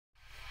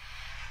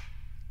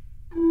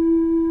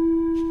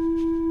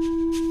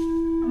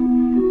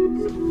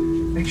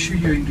Make sure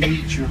you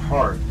engage your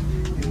heart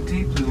and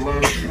deeply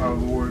love our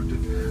Lord.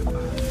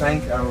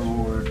 Thank our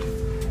Lord.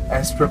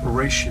 Ask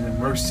preparation and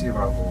mercy of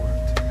our Lord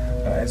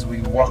as we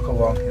walk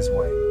along His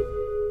way.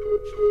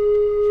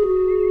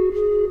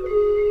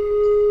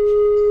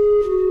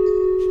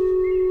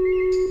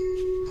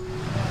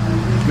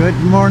 Good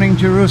morning,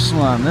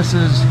 Jerusalem. This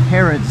is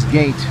Herod's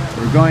Gate.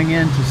 We're going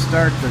in to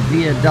start the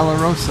Via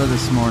Dolorosa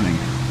this morning.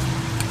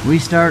 We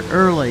start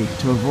early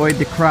to avoid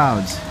the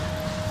crowds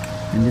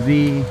and to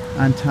be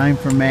on time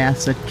for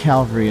Mass at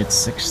Calvary at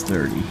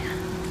 6:30.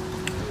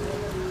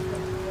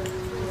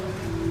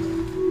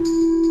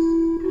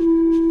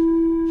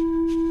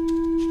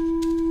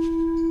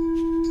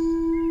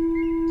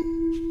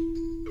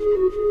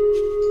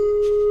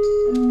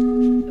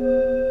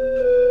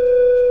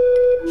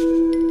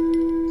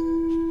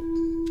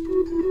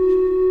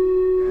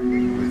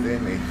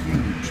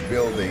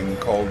 Building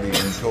called the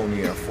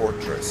Antonia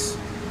Fortress,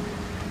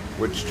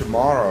 which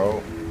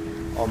tomorrow,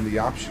 on the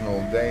optional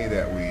day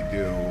that we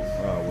do,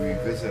 we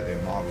visit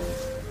a model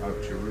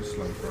of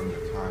Jerusalem from the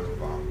time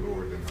of our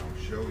Lord, and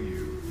I'll show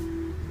you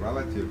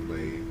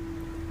relatively,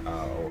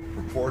 or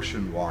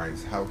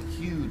proportion-wise, how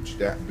huge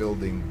that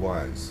building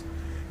was.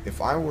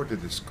 If I were to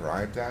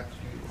describe that to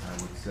you,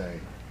 I would say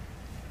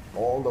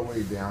all the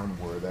way down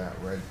where that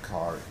red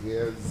car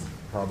is,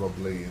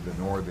 probably the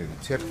northern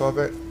tip of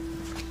it,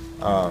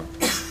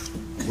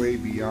 way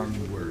beyond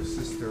where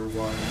Sister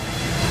was.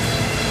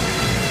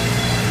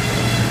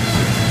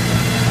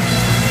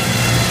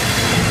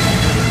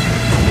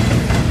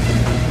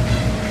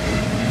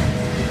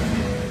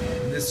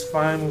 In this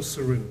final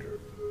surrender,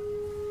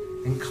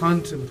 and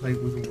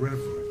contemplate with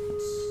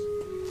reverence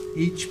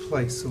each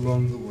place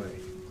along the way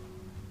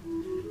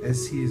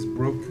as He is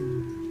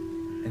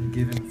broken and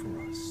given for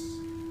us.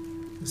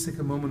 Let's take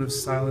a moment of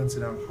silence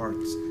in our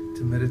hearts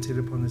to meditate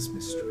upon this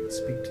mystery and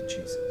speak to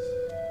Jesus.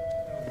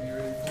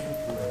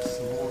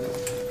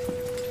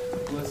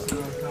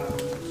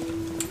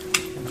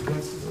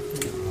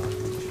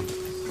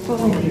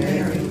 Holy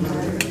Mary,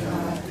 Mother of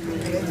God, pray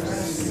for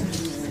us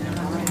sinners,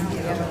 now and at the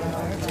hour of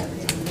our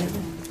death.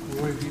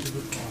 Glory be to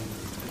the Father,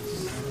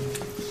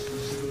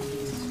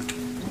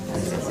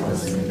 as it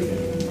was in the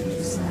beginning,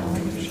 is now,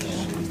 and ever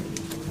shall be,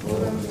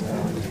 world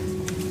without end.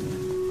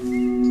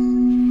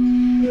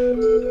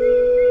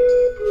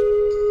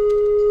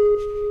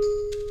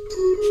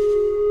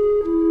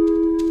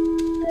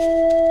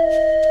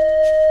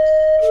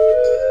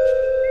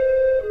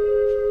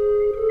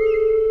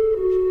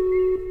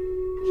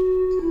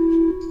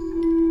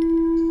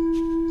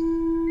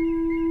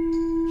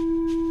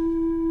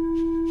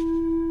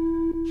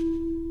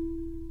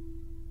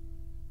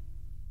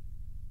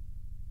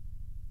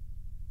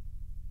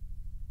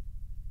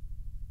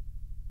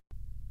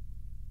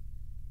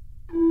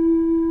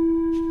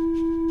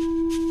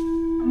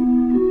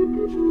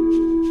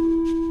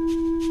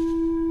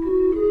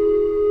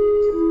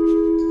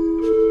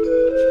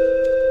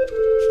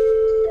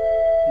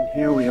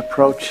 Here we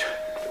approach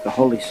the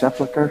Holy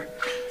Sepulchre,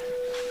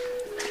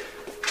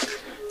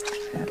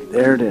 and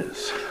there it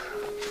is,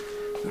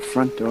 the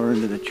front door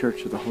into the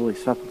Church of the Holy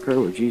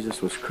Sepulchre, where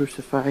Jesus was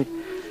crucified,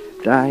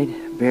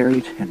 died,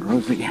 buried, and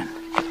rose again.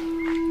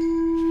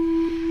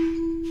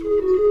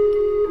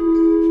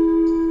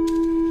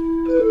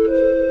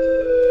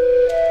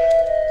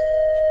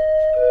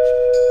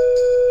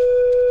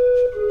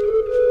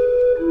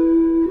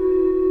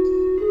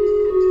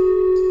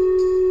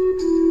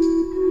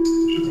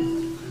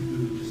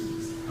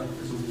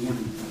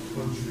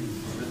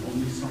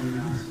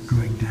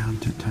 Going down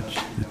to touch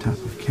the top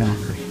of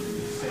Calvary.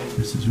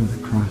 This is where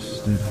the cross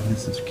stood, and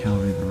this is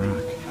Calvary the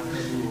rock.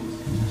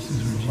 And this is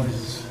where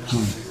Jesus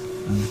hung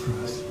on the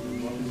cross.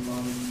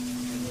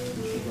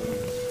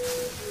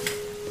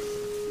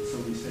 So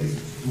we say,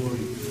 glory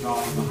to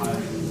God in the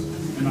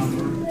highest, and on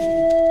earth.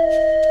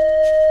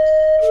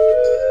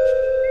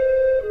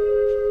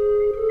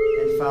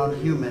 And found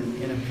human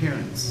in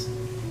appearance,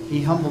 He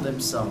humbled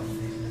Himself,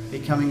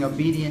 becoming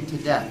obedient to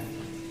death,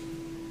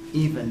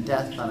 even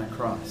death on a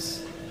cross.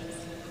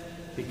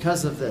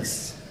 Because of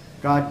this,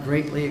 God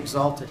greatly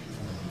exalted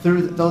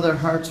him, though their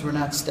hearts were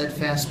not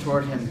steadfast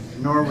toward Him,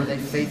 nor were they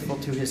faithful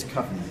to His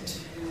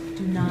covenant.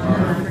 Do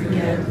not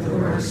forget the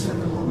works of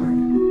the Lord.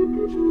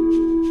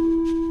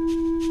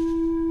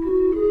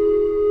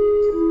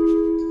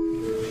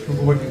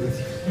 the Lord be with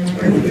you.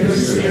 And with your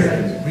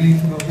spirit. Reading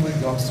from the Holy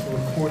Gospel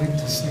according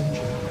to St.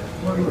 John.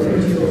 Glory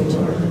to you,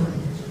 Lord.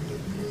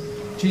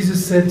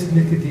 Jesus said to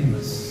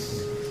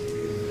Nicodemus,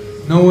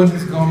 "No one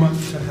has gone up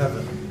to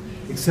heaven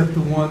except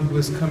the one who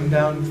has come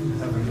down from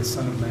heaven, the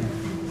Son of Man.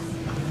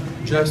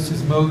 Just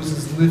as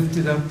Moses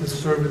lifted up the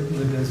serpent in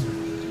the desert,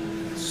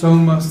 so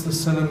must the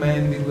Son of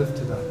Man be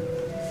lifted up,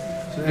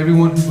 so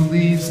everyone who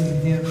believes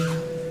in him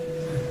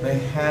may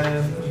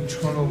have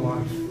eternal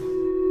life."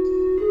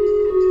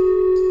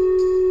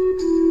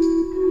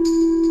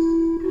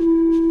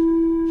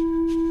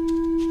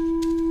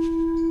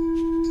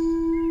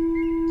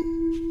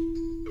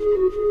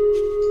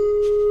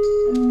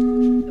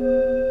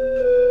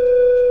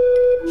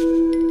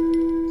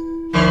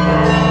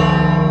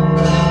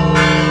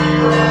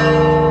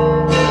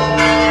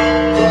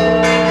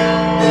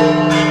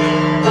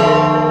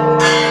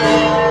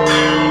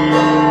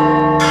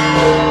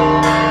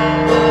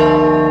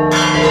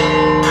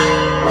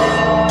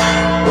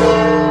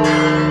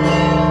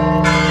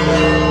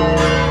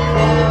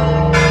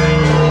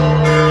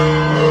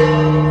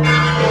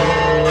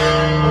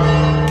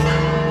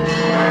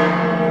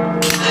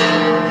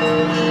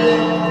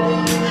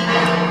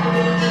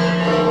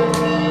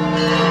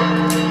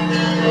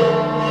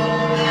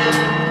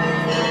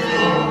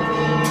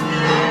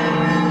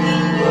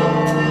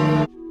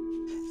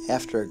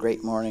 After a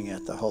great morning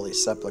at the Holy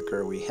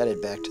Sepulchre, we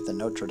headed back to the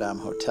Notre Dame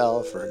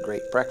Hotel for a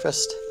great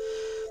breakfast.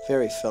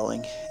 Very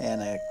filling,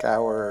 and an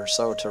hour or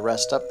so to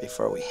rest up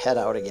before we head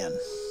out again.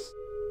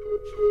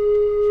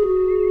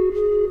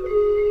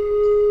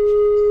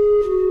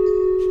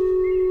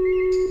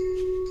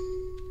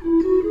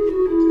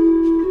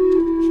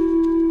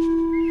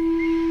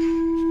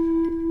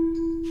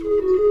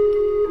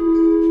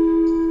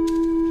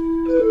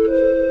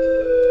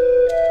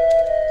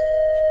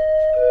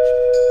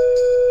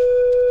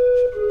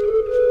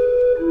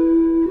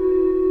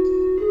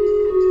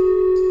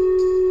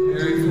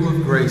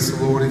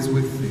 The Lord is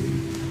with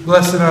thee.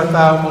 Blessed art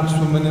thou amongst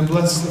women, and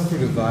blessed the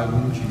fruit of thy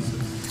womb,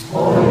 Jesus.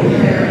 Holy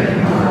Mary,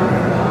 Mother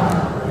of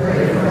God,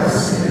 pray for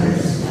us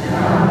sinners,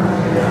 now and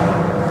at the hour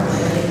of our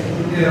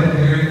death. Hail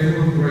Mary,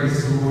 full of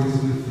grace, the Lord is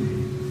with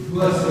thee.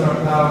 Blessed art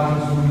thou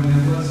amongst women,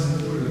 and blessed the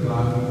fruit of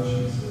thy womb,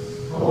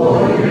 Jesus.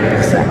 Holy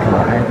Mary,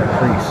 Zechariah the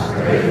priest,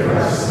 pray for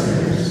us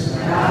sinners,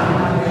 now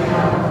and at the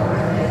hour of our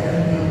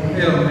death.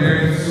 Hail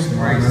Mary, full of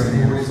grace, the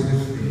Lord is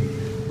with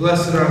thee.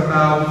 Blessed art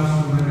thou amongst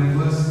women, and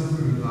blessed the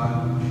fruit of thy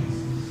womb, Jesus.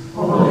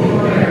 Holy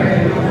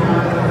Mary, Mother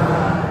of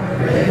God,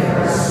 pray for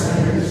us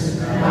sinners,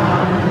 now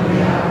and at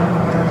the hour of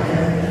our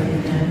death.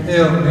 Amen.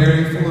 Hail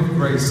Mary, full of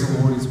grace, the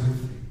Lord is with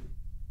thee.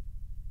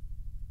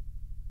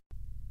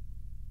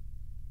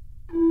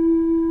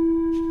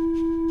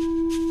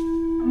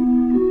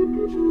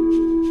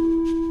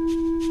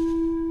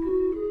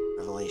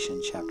 Revelation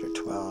chapter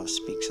 12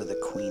 speaks of the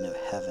Queen of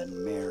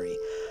Heaven, Mary,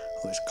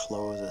 who is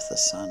clothed with the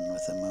sun,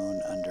 with the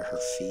moon under her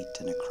feet,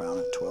 and a crown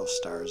of 12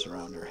 stars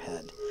around her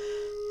head.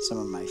 Some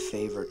of my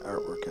favorite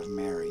artwork of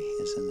Mary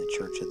is in the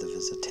Church of the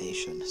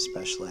Visitation,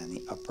 especially on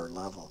the upper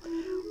level,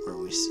 where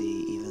we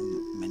see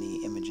even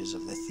many images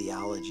of the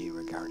theology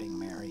regarding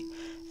Mary.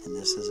 And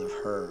this is of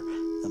her,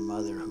 the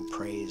mother who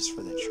prays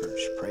for the church.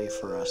 Pray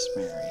for us,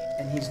 Mary.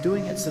 And he's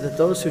doing it so that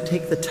those who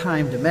take the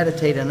time to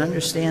meditate and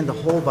understand the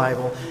whole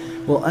Bible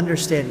will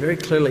understand very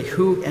clearly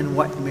who and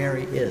what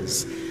Mary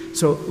is.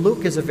 So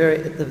Luke is the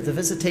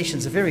Visitation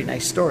is a very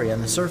nice story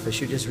on the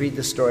surface. You just read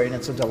the story, and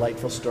it's a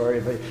delightful story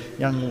of a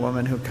young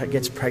woman who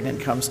gets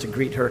pregnant, comes to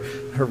greet her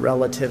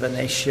relative, and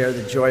they share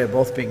the joy of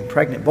both being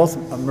pregnant. Both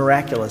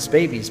miraculous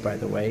babies, by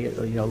the way.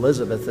 You know,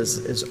 Elizabeth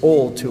is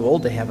too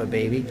old to have a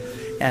baby,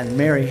 and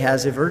Mary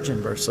has a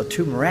virgin birth. So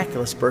two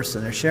miraculous births,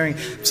 and they're sharing.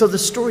 So the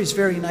story's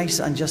very nice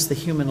on just the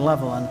human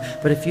level.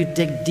 But if you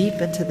dig deep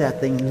into that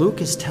thing,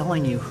 Luke is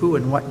telling you who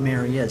and what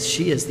Mary is.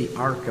 She is the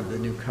Ark of the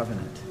New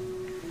Covenant.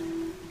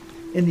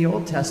 In the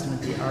Old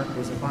Testament, the ark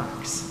was a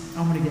box.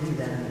 I'm going to get to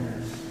that in a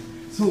minute.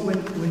 So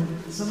when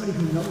somebody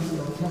who knows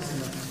the Old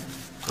Testament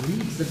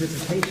reads the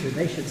Visitation,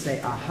 they should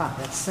say, aha,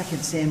 that's 2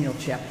 Samuel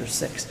chapter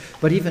 6.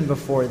 But even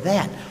before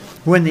that,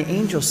 when the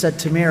angel said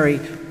to Mary,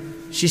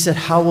 she said,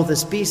 how will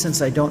this be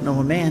since I don't know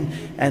a man?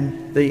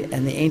 And the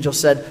angel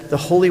said, the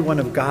Holy One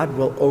of God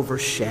will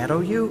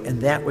overshadow you,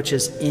 and that which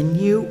is in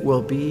you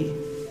will be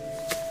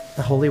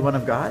the Holy One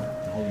of God?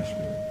 the Holy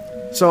Spirit.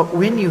 So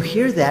when you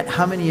hear that,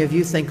 how many of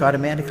you think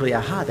automatically,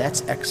 aha,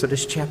 that's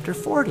Exodus chapter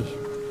 40?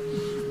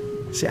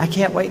 See, I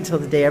can't wait until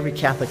the day every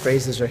Catholic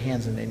raises their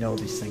hands and they know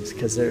these things,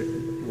 because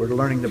we're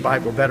learning the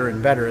Bible better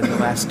and better in the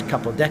last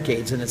couple of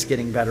decades, and it's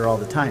getting better all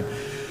the time.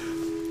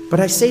 But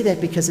I say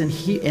that because in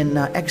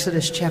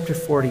Exodus chapter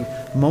 40,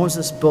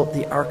 Moses built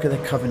the Ark of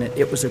the Covenant.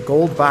 It was a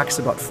gold box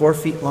about 4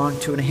 feet long,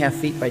 2.5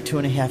 feet by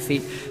 2.5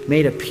 feet,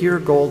 made of pure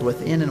gold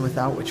within and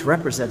without, which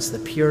represents the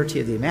purity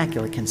of the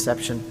Immaculate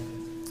Conception.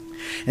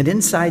 And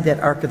inside that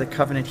Ark of the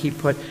Covenant, he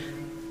put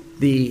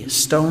the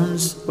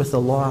stones with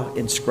the law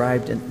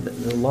inscribed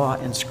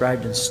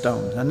in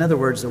stone. In other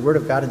words, the Word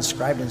of God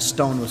inscribed in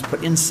stone was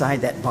put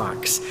inside that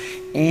box,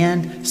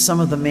 and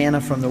some of the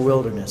manna from the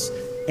wilderness.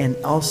 And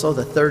also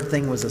the third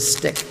thing was a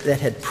stick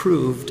that had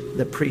proved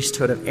the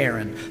priesthood of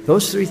Aaron.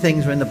 Those three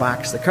things were in the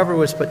box. The cover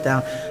was put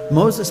down.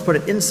 Moses put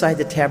it inside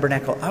the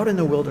tabernacle out in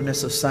the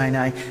wilderness of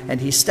Sinai,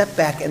 and he stepped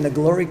back, and the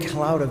glory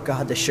cloud of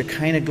God, the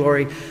Shekinah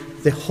glory,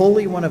 the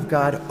Holy One of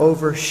God,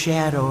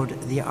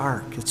 overshadowed the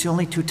ark. It's the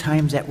only 2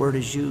 times that word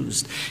is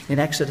used in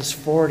Exodus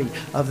 40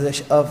 of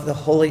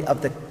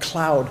the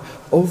cloud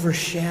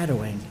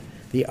overshadowing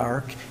the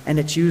ark, and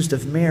it's used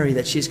of Mary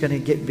that she's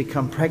going to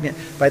become pregnant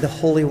by the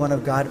Holy One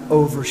of God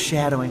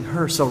overshadowing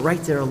her. So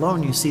right there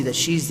alone, you see that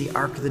she's the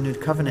Ark of the New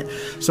Covenant.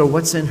 So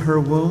what's in her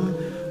womb?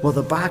 Well,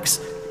 the box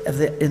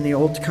in the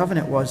Old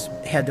Covenant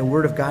had the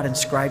Word of God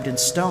inscribed in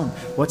stone.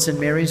 What's in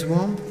Mary's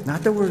womb?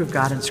 Not the Word of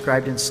God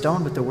inscribed in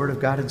stone, but the Word of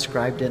God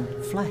inscribed in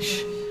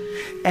flesh.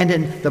 And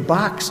in the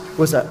box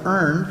was an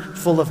urn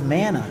full of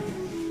manna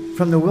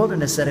from the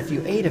wilderness that if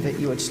you ate of it,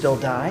 you would still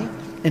die.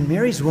 In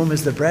Mary's womb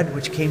is the bread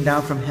which came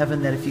down from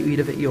heaven, that if you eat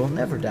of it, you will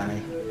never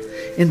die.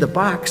 In the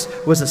box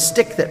was a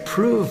stick that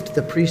proved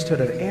the priesthood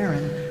of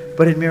Aaron,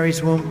 but in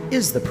Mary's womb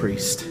is the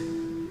priest.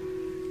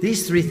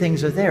 These 3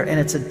 things are there, and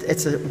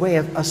it's a way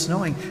of us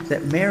knowing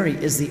that Mary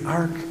is the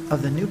Ark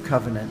of the New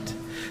Covenant.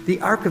 The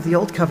Ark of the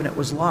Old Covenant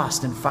was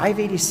lost in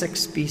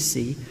 586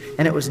 BC,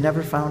 and it was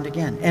never found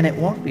again. And it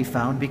won't be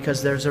found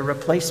because there's a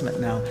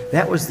replacement now.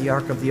 That was the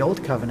Ark of the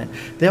Old Covenant.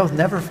 They'll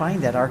never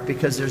find that Ark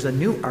because there's a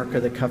new Ark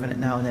of the Covenant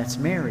now, and that's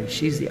Mary.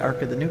 She's the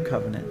Ark of the New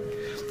Covenant.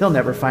 They'll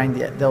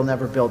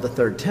never build a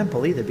third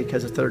temple either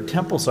because a third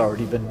temple's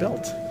already been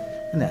built.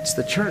 And that's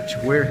the church.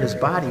 We're his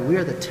body. We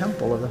are the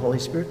temple of the Holy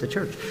Spirit, the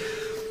church.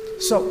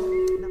 So,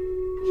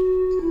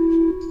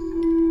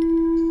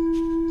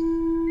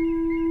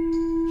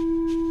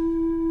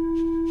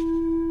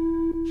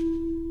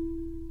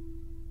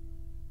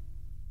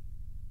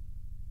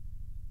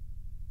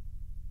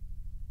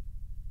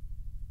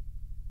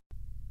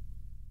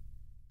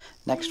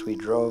 next, we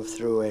drove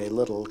through a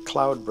little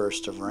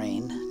cloudburst of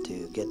rain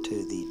to get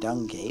to the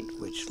Dung Gate,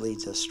 which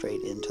leads us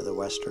straight into the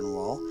Western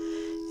Wall.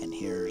 And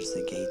here's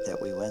the gate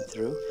that we went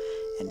through.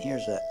 And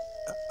here's a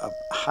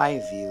high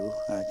view,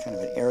 kind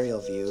of an aerial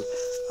view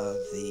of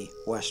the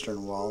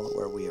Western Wall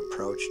where we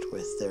approached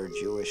with their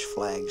Jewish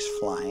flags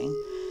flying.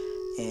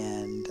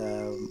 And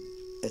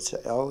it's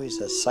always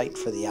a sight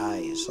for the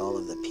eyes, all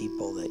of the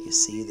people that you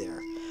see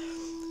there.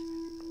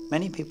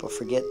 Many people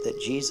forget that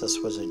Jesus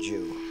was a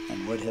Jew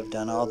and would have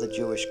done all the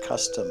Jewish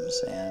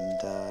customs and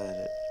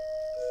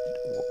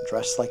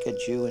dressed like a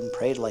Jew and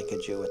prayed like a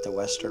Jew at the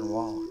Western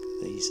Wall.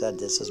 He said,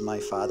 "This is my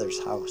Father's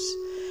house."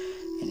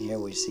 And here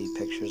we see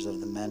pictures of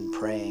the men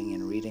praying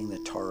and reading the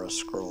Torah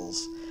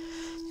scrolls.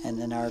 And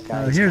then our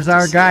guys... here's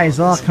our guys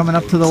all coming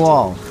up to the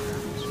wall.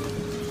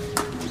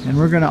 And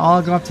we're going to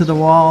all go up to the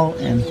wall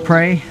and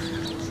pray.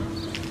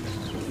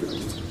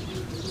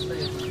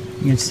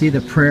 You can see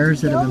the prayers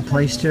that have been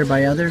placed here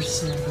by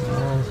others.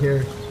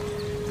 Here,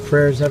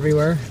 prayers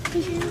everywhere.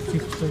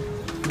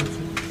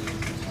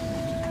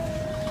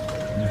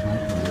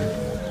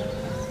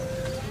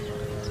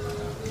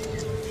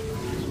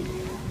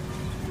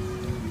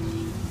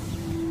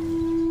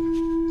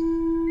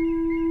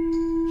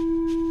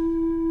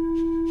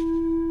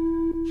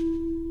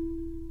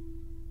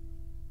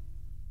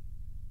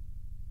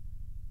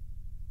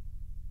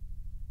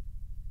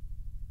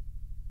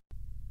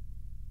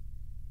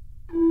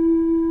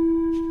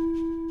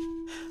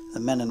 The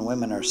men and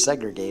women are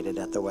segregated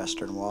at the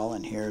Western Wall,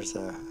 and here's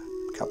a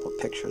couple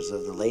pictures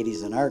of the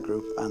ladies in our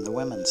group on the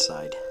women's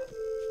side.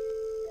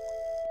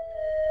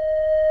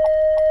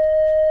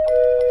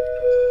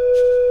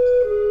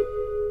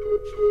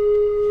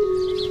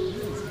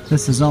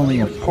 This is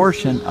only a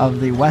portion of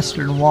the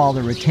Western Wall,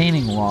 the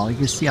retaining wall. You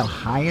can see how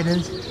high it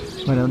is,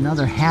 but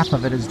another half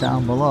of it is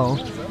down below,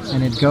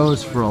 and it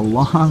goes for a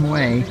long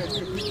way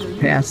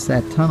past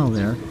that tunnel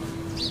there,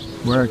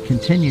 where it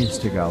continues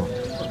to go.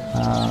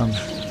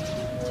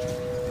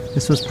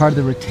 This was part of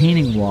the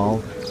retaining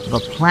wall of a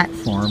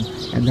platform,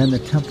 and then the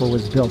temple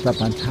was built up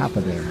on top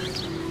of there.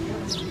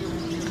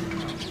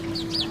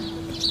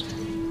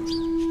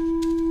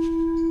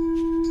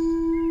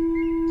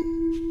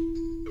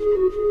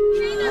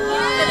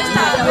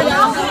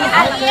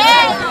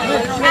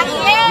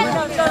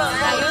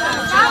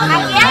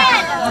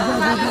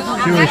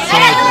 Jewish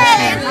soldiers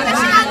here.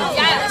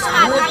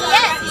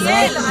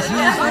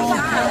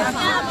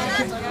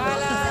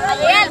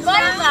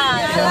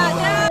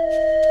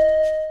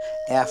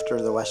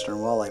 After the Western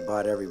Wall, I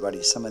bought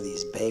everybody some of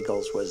these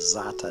bagels with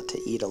za'atar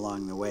to eat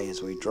along the way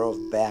as we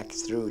drove back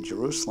through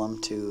Jerusalem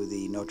to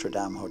the Notre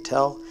Dame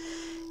Hotel.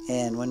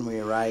 And when we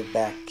arrived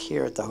back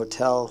here at the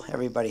hotel,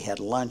 everybody had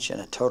lunch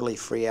and a totally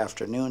free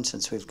afternoon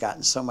since we've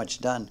gotten so much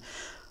done.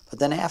 But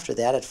then after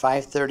that, at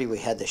 5:30, we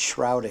had the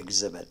Shroud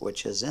exhibit,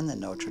 which is in the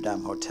Notre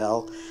Dame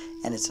Hotel.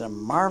 And it's a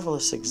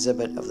marvelous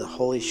exhibit of the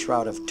Holy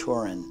Shroud of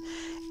Turin.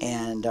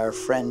 And our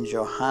friend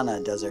Johanna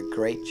does a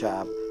great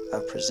job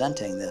of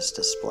presenting this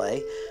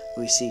display.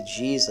 We see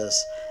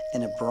Jesus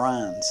in a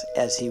bronze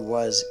as he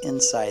was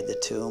inside the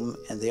tomb,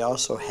 and they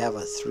also have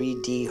a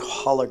 3D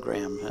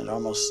hologram. It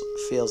almost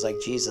feels like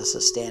Jesus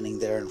is standing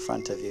there in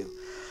front of you.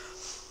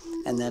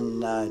 And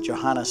then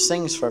Johanna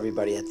sings for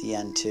everybody at the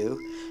end too.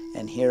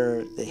 And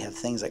here they have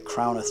things like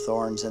crown of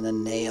thorns and the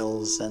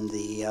nails and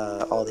the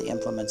all the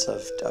implements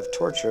of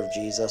torture of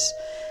Jesus,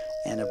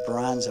 and a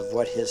bronze of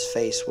what his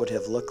face would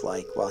have looked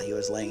like while he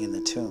was laying in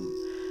the tomb.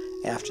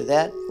 After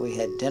that, we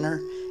had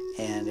dinner,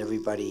 and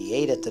everybody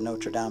ate at the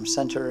Notre Dame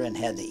Center and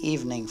had the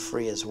evening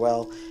free as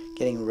well,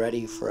 getting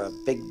ready for a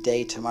big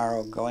day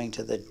tomorrow, going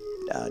to the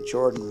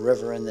Jordan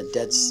River and the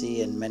Dead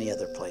Sea and many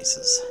other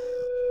places.